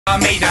I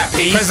made that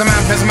P.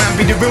 Prezzaman,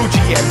 be the real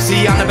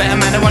GMC. I'm the better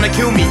man, they wanna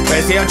kill me.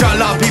 Presley, I drop a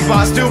lot of people,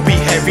 I still be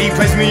heavy.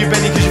 Press me, you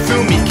belly, cause you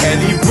feel me.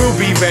 Kelly, will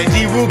be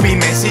ready, will be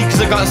messy.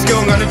 Cause I got a skill,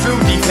 I'm gonna drill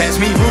deflex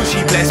me. Will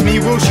she bless me,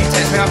 will she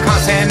test me? I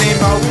can't say her name,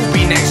 but I will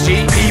be next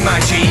G. P my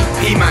G,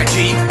 P my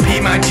G, P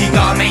my G,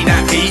 gotta make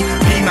that P.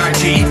 P my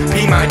G,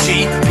 P my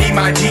G, P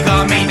my G,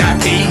 gotta make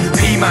that P.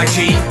 P my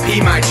G, P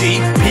my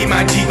G, P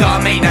my G, gotta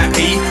make that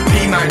P.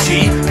 P my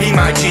G, P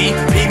my G,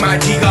 P my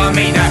G, gotta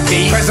make that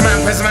P.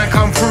 Prezzaman,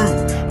 come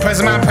through.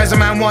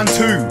 Prezzaman,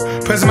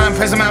 1-2.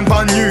 Prezzaman,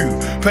 bun you.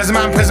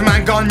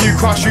 Prezzaman, gun you.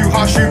 Crush you,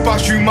 hush you,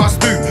 bust you, must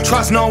do.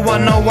 Trust no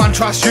one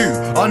trusts you.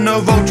 On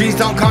the road, dreams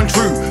don't come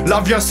true.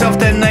 Love yourself,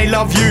 then they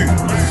love you.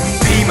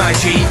 P my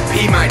G,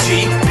 P my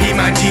G, P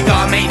my G,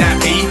 gotta make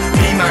that P.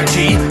 P my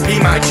G, P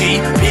my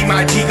G, P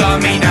my G,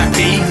 gotta make that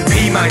P.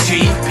 P my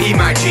G, P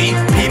my G,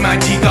 P my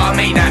G, gotta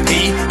make that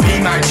P.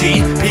 P my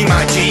G, P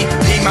my G,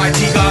 P my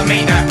G, gotta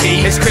make that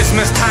P. It's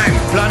Christmas time,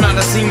 blown out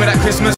the scene with that Christmas.